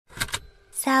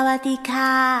萨瓦迪卡。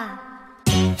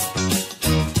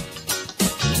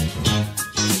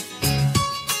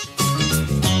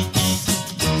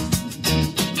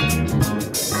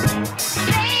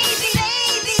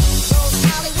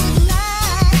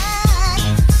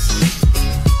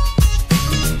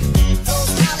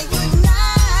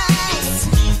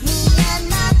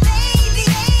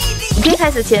影片开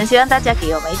始前，希望大家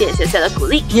给我们一点小小的鼓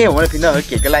励，订阅我们的频道和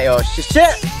给个 like 哦，谢谢。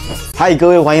嗨，各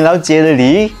位，欢迎来到接日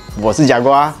里，我是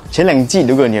Jaguar。前2季，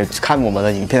如果你有看我们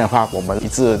的影片的话，我们一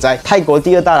直在泰国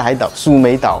第2大的海岛苏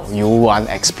梅岛游玩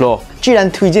explore。既然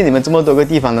推荐你们这么多个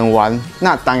地方能玩，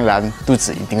那当然肚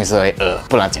子一定是会饿，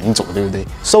不然怎样走，对不对？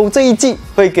所以这一季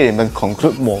会给你们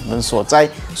conclude 我们所在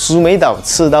苏梅岛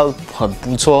吃到很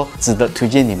不错、值得推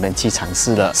荐你们去尝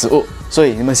试的食物。所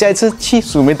以你们下一次去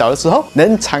苏梅岛的时候，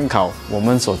能参考我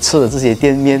们所吃的这些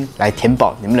店面来填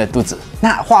饱你们的肚子。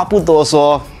那话不多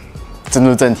说，进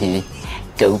入正题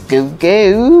 ，Go Go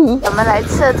Go！ 我们来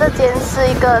吃的这间是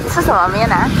一个吃什么面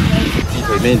啊？鸡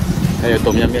腿面，还有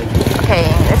Tomyam面。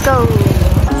OK，Let's go。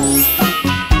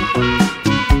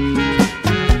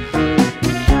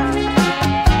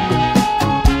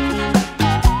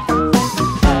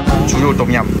猪肉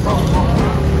Tomyam，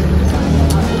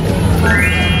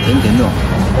甜甜的，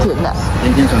甜的，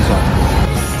甜甜酸酸，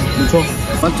不错。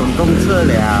我们总共吃了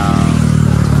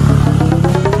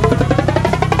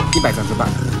130巴，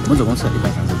我们总共吃了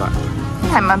130巴，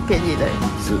还蛮便宜的。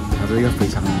是，它是一个非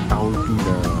常道地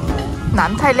的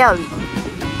南泰料理，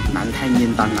南泰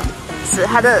面档啊。是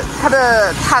它的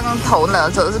汤头呢，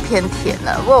都是偏甜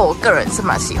的，不过我个人是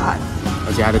蛮喜欢。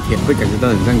而且它的甜会感觉到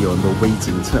很像有很多味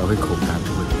精，吃了会口感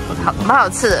就会好，蛮好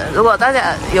吃的。如果大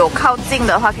家有靠近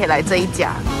的话，可以来这一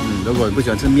家。如果你不喜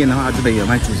欢吃面的话，这边有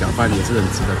卖猪小饭，也是很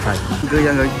值得看。各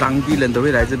样的当地人都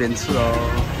会来这边吃哦，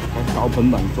高朋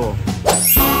满座。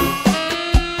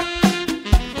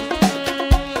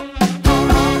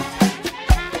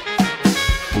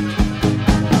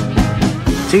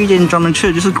这一间专门吃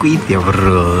的就是龟屌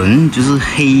人，就是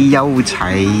黑药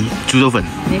材猪肉粉。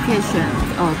你可以选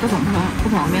各种不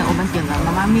同的面，我们点了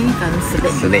妈妈咪跟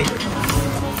石类。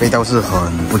味道是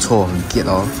很不错，很甜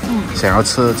哦。想要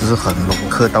吃就是很浓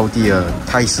刻道地的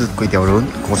泰式龟屌人。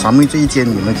我上面这一间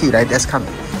你们可以来 test 看。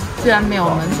虽然没有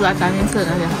我们住在单面吃的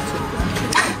那间好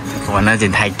吃，哇，那间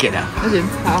太甜了，那间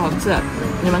超好吃的。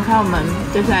你们看我们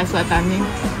接下来住在单面，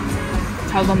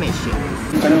超多美食。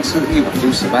一般吃1碗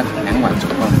60万，2碗总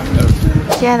共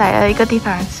120。接下来的一个地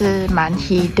方是蛮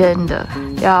hidden 的，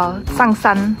要上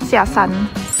山下山。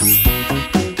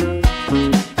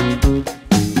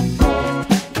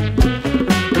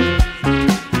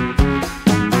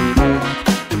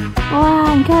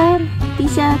哇，你看地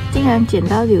下竟然捡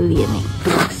到榴莲呢，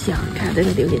多小！看这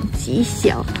个榴莲极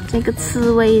小，这个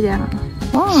刺猬这样。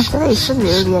哦，这里是榴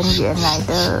莲园来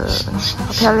的，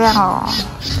好漂亮哦！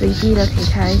随地的可以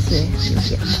看一些榴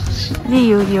莲，绿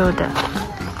油油的。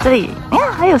这里呀，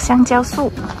还有香蕉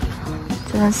树，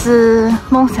真的是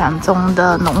梦想中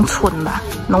的农村吧，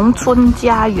农村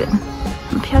家园，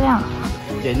很漂亮。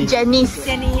Janice，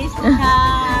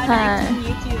 Hi，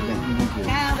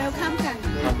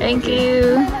 Thank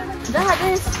you。你知道它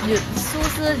这树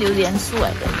是榴莲树来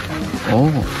的哦，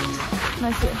那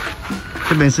些。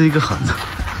这边是一个很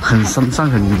山上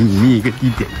很隐秘一个地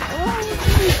点。哇，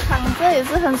这里躺着也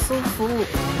是很舒服。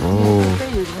哦。这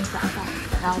榴莲沙发，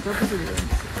然后这不是榴莲。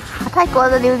泰国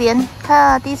的榴莲，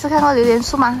第一次看过榴莲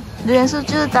树吗？榴莲树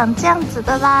就是长这样子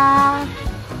的啦。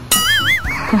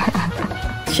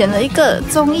选了一个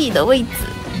中意的位置，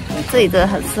这里真的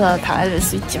很适合躺在这里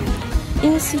睡觉，一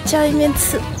边睡觉一边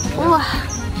吃。哇！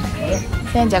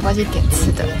现在Jaguar去点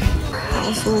吃的，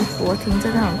好舒服。我听着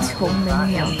那种虫鸣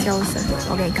鸟叫声，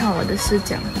我给你看我的视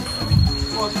角，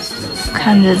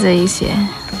看着这一些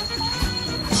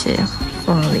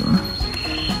风铃，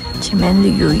前面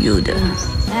绿油油的。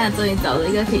哎呀，终于找了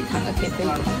一个可以躺的可以背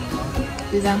的，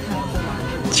就这样躺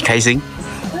着。开心。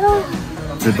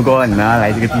只不过你们要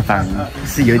来这个地方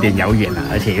是有点遥远了，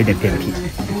而且有点偏僻。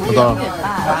不过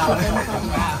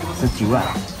19啊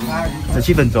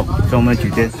，17分钟从我们的酒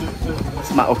店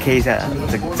是蛮 OK 一下的，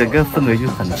整个氛围就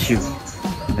很 chill，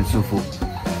 很舒服。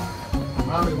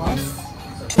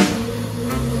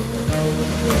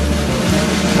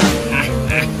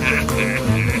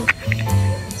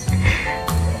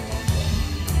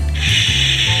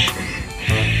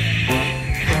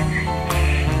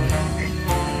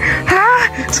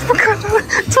怎么可能？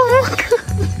怎么可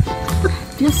能？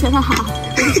不要吓到他，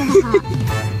不要吓到他。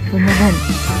等等等。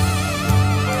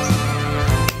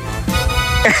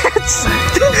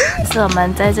是我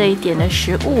们在这里点的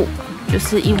食物，就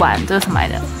是一碗这个什么来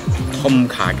的？ Tom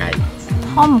卡盖。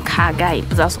Tom 卡盖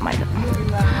不知道什么来的。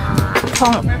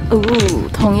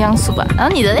同样是吧？然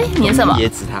后你的嘞？你的什么？椰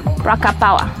子汤。布拉卡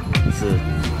包啊，是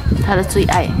他的最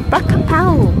爱。布拉卡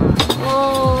包。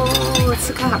哦，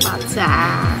吃卡巴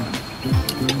扎。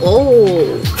哦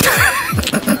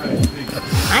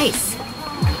，nice，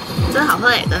 真好喝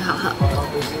哎，真好喝。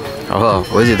好喝，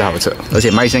我也觉得好吃，而且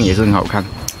卖相也是很好看。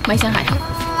卖相还好。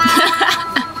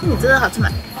你真的好吃吗？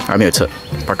还没有吃，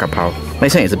八嘎泡，卖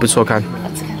相也是不错看。我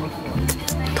吃看。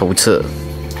头翅，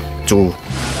猪。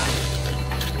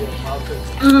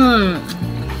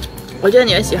我觉得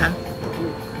你会喜欢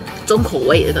重口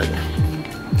味的，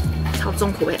超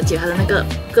重口味，而且它的那个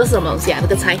是什么东西啊？这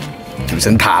个菜。九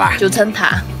层塔啦。九层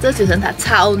塔，这九层塔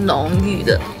超浓郁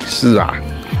的。是啊。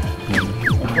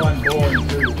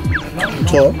不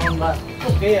错。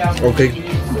OK。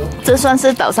这算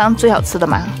是岛上最好吃的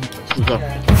吗？不错。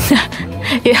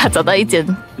因为他找到一间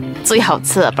最好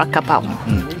吃的巴嘎包。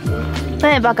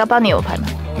那巴嘎包你有排吗？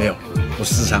没有，我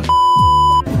时常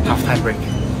half time break，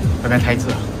 外面太热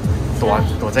了，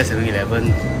躲在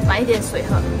 7-Eleven 买一点水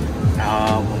喝。然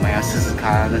后我们要试试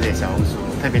看那些小红书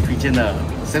特别推荐的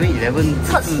 7-Eleven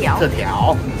特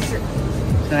调。是。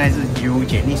现在是由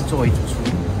Janice 作为主厨。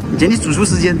Janice 主厨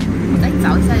时间。我再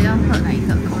找一下要喝哪一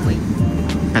个口味。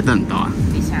还等很多啊。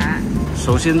等一下。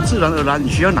首先，自然而然你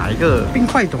需要哪一个冰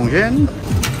块桶员？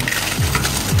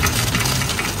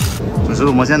主厨，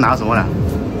我们现在拿什么了？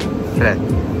对。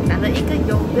拿了一个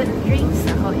yogurt drinks，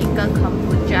 然后一个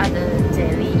kombucha 的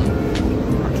jelly。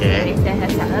OK。等下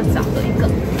想要找的一个。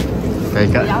哪一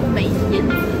个？不要美颜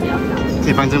值，不要高。可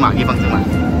以放这嘛？可以放这嘛？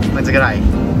放这个来。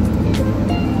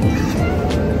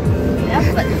比较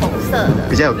粉红色的。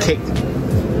比较有 kick。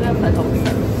比较粉红色。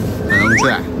粉红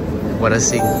色啊，我的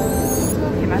心。可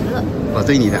以吗？这个。我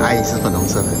对你的爱是粉红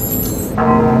色的。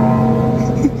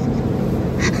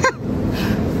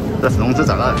这粉红色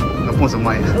找到了，要播什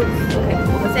么呀 ？OK，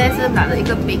 我们现在是拿了一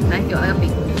个饼，来给我那个饼，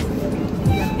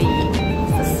一个饼，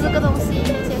这4个东西，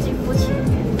现在去付钱。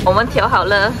我们调好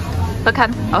了，快看，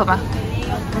好喝吗？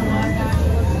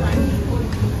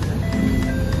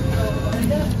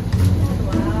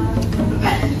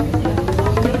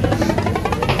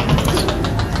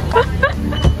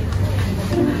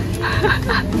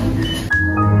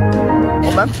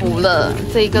我们补了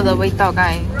这一个的味道，刚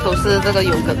才都是这个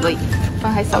油梗味，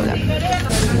饭还少了。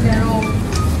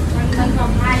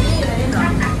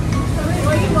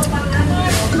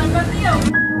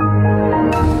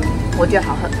我觉得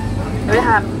好喝，因为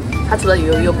它除了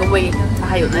有个味，它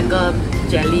还有那个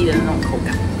jelly 的那种口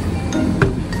感。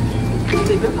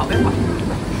这边跑，跑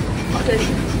这里。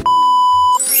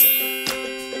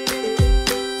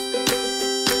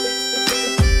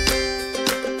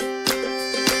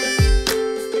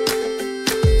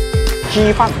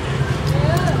鸡饭，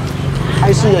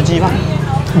泰式的鸡饭，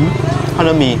它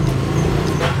的米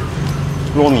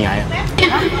糯米来的，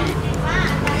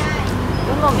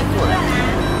用糯米做的，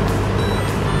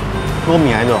糯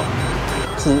米来的，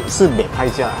是北派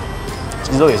价，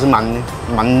鸡肉也是蛮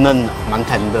嫩的，蛮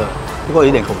甜的，不过有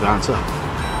点口干是吧？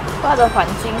它的环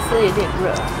境是有点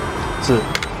热，是，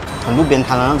很路边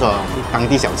摊的那种当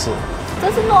地小吃。这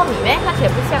是糯米咩？看起来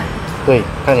不像。对，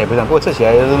看起来不像，不过吃起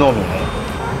来就是糯米来的。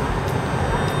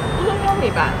米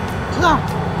吧，是啊，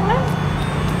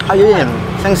它有点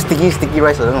像 sticky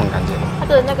rice 的那种感觉。它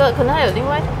的那个可能还有另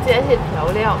外加一些调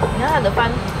料，你看它的饭，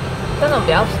那种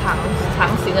比较长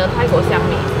形的泰国香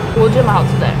米，我觉得蛮好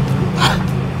吃的，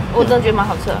我真的觉得蛮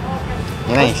好吃的。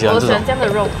那你喜欢这种？我喜欢这样的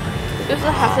肉，就是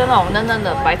它是那种嫩嫩的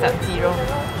白斩鸡肉。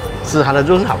是它的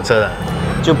肉是好吃的，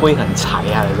就不会很柴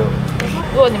它的肉。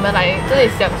如果你们来这里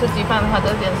想吃鸡饭的话，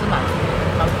这边是蛮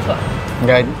不错的。应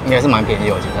该是蛮便宜，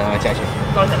我觉得那个价钱。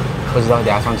多少钱？不知道，等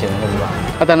下算钱才知道。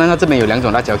那当然，它这边有2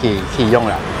种辣椒可以用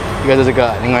了，一个是这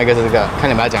个，另外一个是这个，看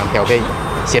你们要讲调配，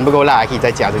嫌不够辣还可以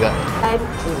再加这个。还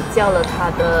补叫了它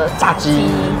的炸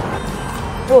鸡。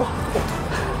哇，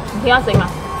你听到声音吗？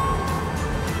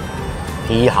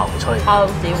皮好脆，超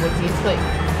级无敌脆，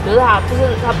就是它不是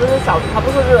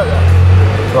热的。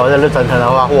如果是热腾腾的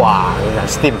话，哇，我跟你讲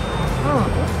steam。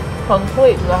很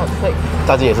脆，真的很脆。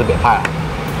炸鸡也是北派啊，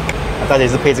炸鸡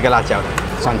是配这个辣椒的，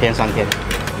酸甜。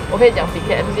我可以讲比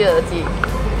KFC 的鸡。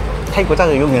泰国炸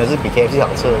鸡永远是比 KFC 好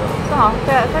吃的。是啊，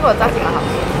对啊，泰国炸鸡蛮好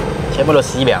吃。全部都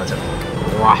吸了着，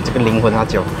哇，这个灵魂辣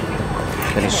椒，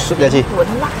给你顺下去。灵魂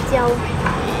辣椒。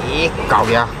咦，搞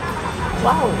呀！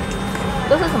哇哦，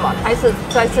这是什么？泰式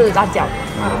辣椒。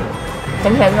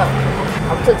甜甜的，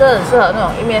好吃，这很适合那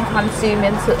种一面看戏一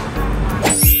面吃。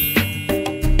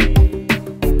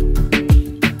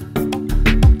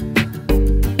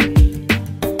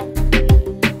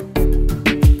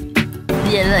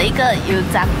点了一个油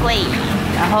炸桂，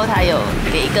然后它有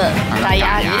给一个咖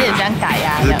鸭，有点像咖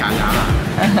鸭一样。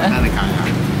那你看啊。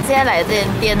现在来这间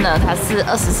店呢，它是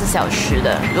24小时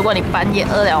的。如果你半夜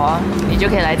饿了哦，你就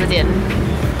可以来这间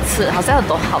吃，好像很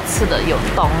多好吃的，有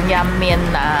东阳面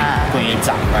呐、龟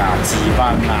掌啊、鸡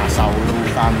饭啊、烧肉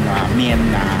饭啊、面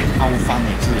啊、泡饭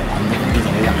也是有很多各种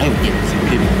各样，还有点心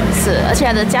对吗？是，而且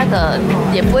它的价格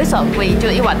也不会说很贵，就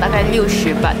一碗大概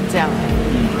60巴这样，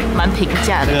蛮平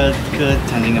价的。这个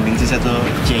餐厅的名字叫做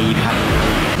J 派，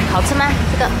好吃吗？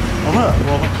这个我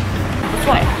不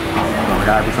错哎，我觉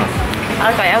得还不错。它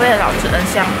的改味很好吃，很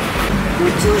香。不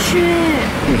猪血，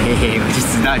嘿嘿嘿，我就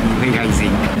知道你会开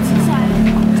心。吃起来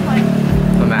很脆，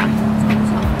怎么样？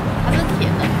它是甜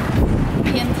的，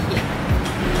偏甜，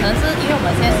可能是因为我们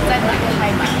现在是在南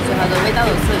泰嘛，所以它的味道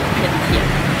都是偏甜。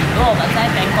如果我们在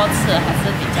Bangkok吃的还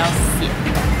是比较咸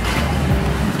的。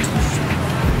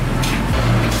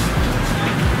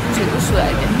猪血不输来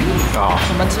一点，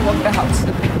我们吃过更好吃。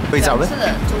贵找的？是的，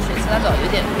猪血是那种有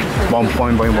点嘣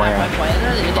嘣嘣嘣啊！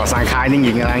把山开那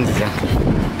赢的样子这样。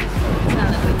这样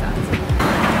的味道，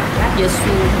也酥，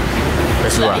也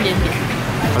酥啊，一点点。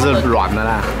它是软的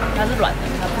啦。它是软的，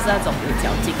它不是那种有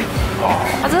嚼劲。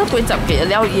它这个龟掌给的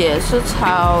料也是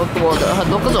超多的，很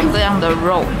多各种各样的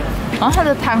肉。然后它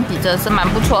的汤底真的是蛮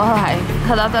不错，还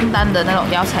喝到淡淡的那种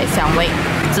药材香味。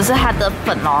只是它的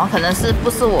粉哦，可能是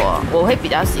不是我会比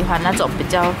较喜欢那种比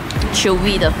较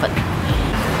chewy 的粉。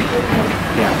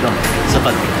对啊，这种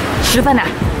10分啊！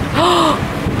哦，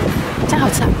这样好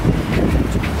吃啊！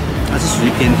它是属于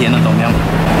偏甜的东样，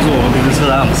不是我们平时吃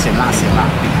的那种咸辣、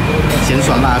咸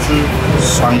酸辣，是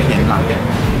酸甜辣，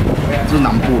这是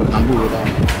南部的味道。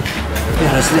对，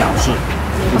它的饲料好吃，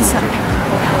好吃啊！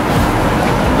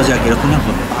而且给的分量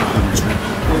很大很足，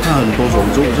看很多种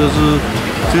肉，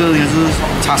这个应该是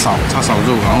叉烧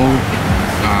肉，然后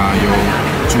有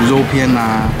猪肉片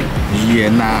呐、鱼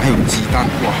圆呐，还有鸡蛋，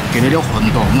哇，给的料很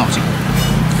多，很好吃。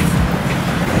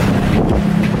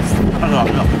很好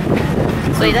吃。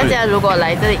所以大家如果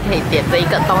来这里，可以点这一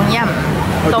个东阳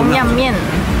面，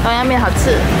东阳面好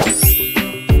吃。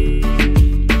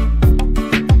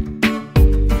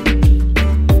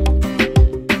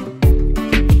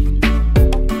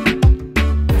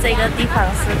这个地方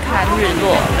是看日落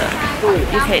的，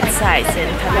又可以吃海鲜、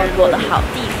看日落的好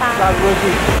地方。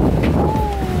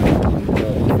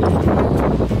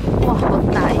哇，好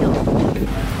大哟！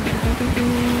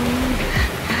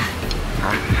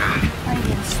放一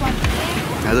点蒜，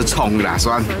还是葱啦，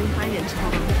蒜，放一点葱，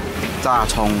炸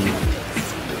葱。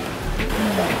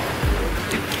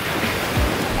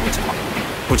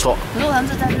不错。可是我上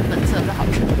次在日本吃的是好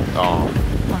吃的。哦。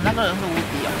那个人是无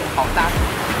敌哦，好大。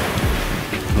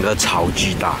那个超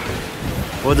巨大。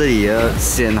我这里的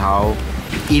鲜蚝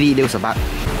1粒68。不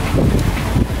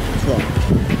错。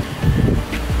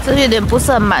这有点不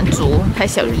是很满足，太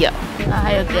小粒了。那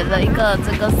还有别的一个，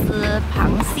这个是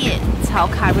螃蟹炒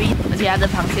咖喱，而且它的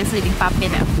螃蟹是已经翻面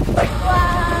了。哇，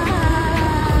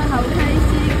好开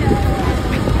心啊！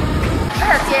这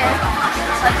条街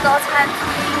很多餐厅，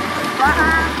哇！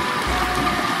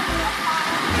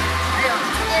还有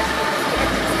纪念品店，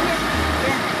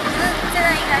可是现在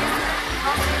应该是都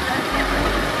是人店了。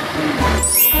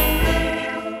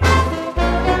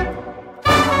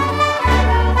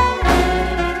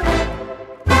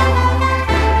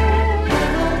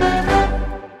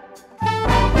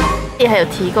还有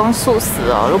提供素食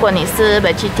哦，如果你是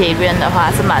vegetarian 的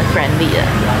话，是蛮 friendly 的。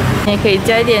你也可以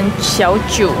加一点小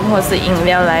酒或是饮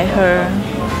料来喝，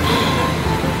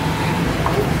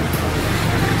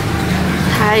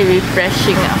太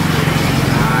refreshing 了。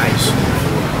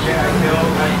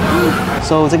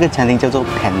So 这个餐厅叫做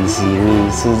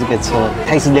Pansiri， 是这个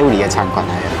泰式料理的餐馆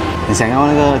来的。你想要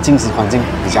那个进食环境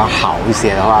比较好一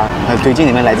些的话，推荐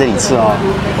你们来这里吃哦。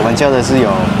我们叫的是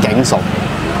有gan手，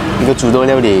一个猪肉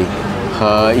料理。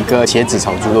和一个茄子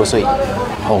炒猪肉碎，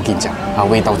我跟你讲，它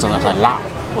味道真的很辣，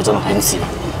我真的很喜欢。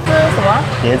这是什么？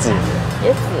椰子。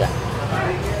椰子啊。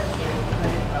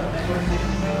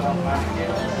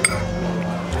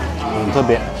很特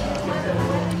别。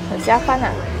很下饭啊。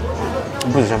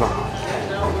不止下饭，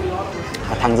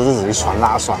它汤汁是属于酸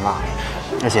辣，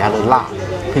而且它的辣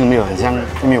并没有很像，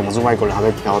因为我们是外国人，它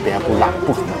会标别不辣，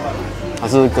不可能。它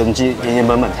是根据原原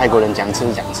本本泰国人讲吃，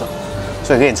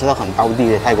所以可以吃到很道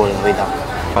地的泰国人的味道。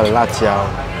它的辣椒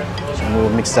全部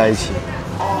mix 在一起，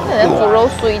像猪肉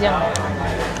碎这样。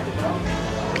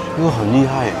这个很厉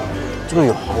害，这个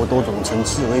有好多种层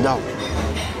次的味道。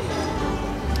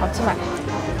好吃吗？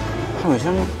它好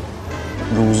像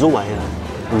卤肉来的，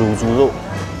卤猪肉，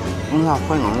因为它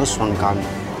放了那个酸柑、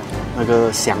那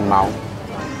个香茅、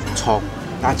葱、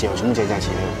辣椒全部加起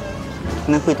来，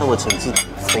那味道的层次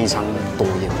非常多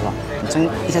元化。你像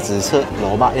一下子吃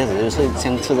萝卜，一下子就是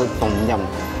像吃的冬阴，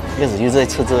一开始就是在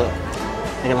吃着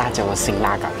那个辣椒的辛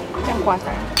辣感，这样夸张。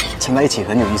撑在一起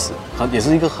很有意思，也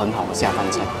是一个很好的下饭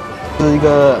菜。是一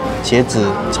个茄子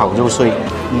炒肉碎，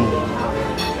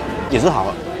也是好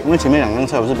的，因为前面2样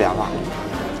菜都是比较辣，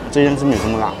这样是没有这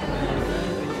么辣，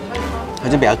它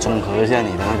就比较中和一下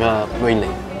你的那个味蕾。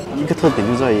一个特点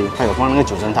就在于它有放那个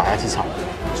九层塔下去炒，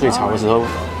所以炒的时候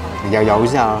你摇一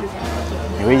下，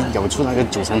你会咬出那个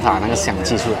九层塔那个香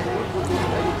气出来，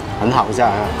很好下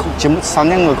来。全部3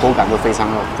样的口感都非常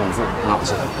的丰富，很好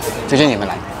吃，推荐你们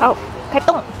来。好，开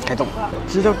动。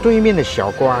知道对面的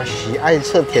小瓜喜爱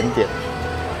吃甜点，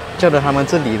叫了他们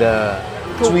这里的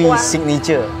最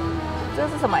signature， 这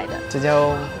是什么来的？这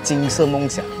叫金色梦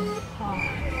想。哦，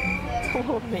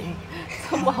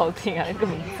这么好听啊，那个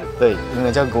名字。对，应该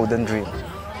叫 Golden Dream。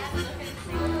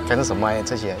看是什么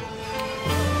这些？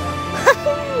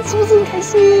是不是很开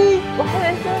心？我还以为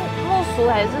是木薯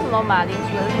还是什么马铃薯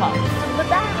还是什么，这么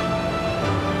大。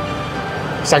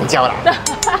香蕉啦。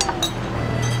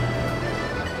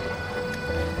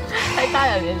太大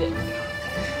了有点，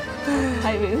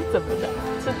还以为是怎么的，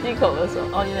吃第一口的时候，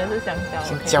哦，原来是香蕉。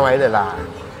香蕉来的啦，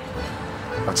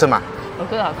好吃吗？好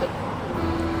吃。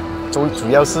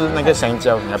主要是那个香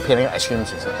蕉，你要配那个 ice cream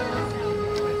其实。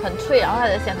很脆，然后它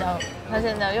的香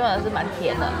蕉用的是蛮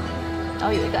甜的，然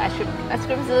后有一个 ice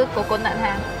cream 是狗狗奶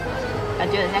它，感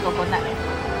觉很像狗狗奶。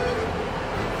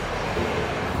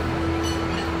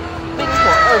冰火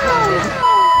2重天。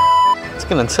这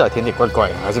个人吃了甜点怪怪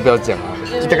的，还是不要讲啊。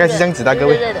大概是这样子的，各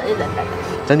位。对的，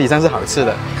整体上是好吃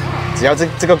的，只要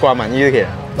这个瓜满意就可以了。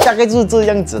大概就是这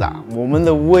样子啦。我们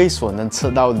的胃所能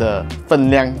吃到的分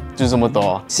量就这么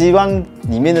多，希望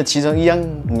里面的其中一样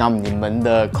按你们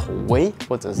的口味，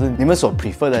或者是你们所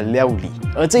prefer 的料理。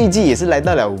而这一季也是来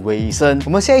到了尾声，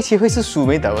我们下一期会是苏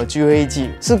梅岛的最后一季，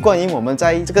是关于我们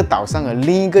在这个岛上的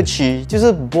另一个区，就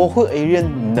是博会 area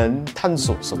能探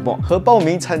索什么，和报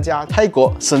名参加泰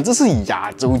国甚至是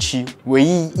亚洲区唯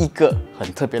一一个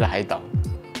很特别的海岛，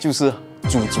就是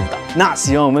猪岛。那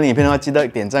喜欢我们的影片的话，记得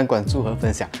点赞、关注和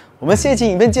分享。我们下期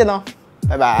影片见哦，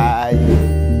拜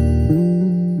拜。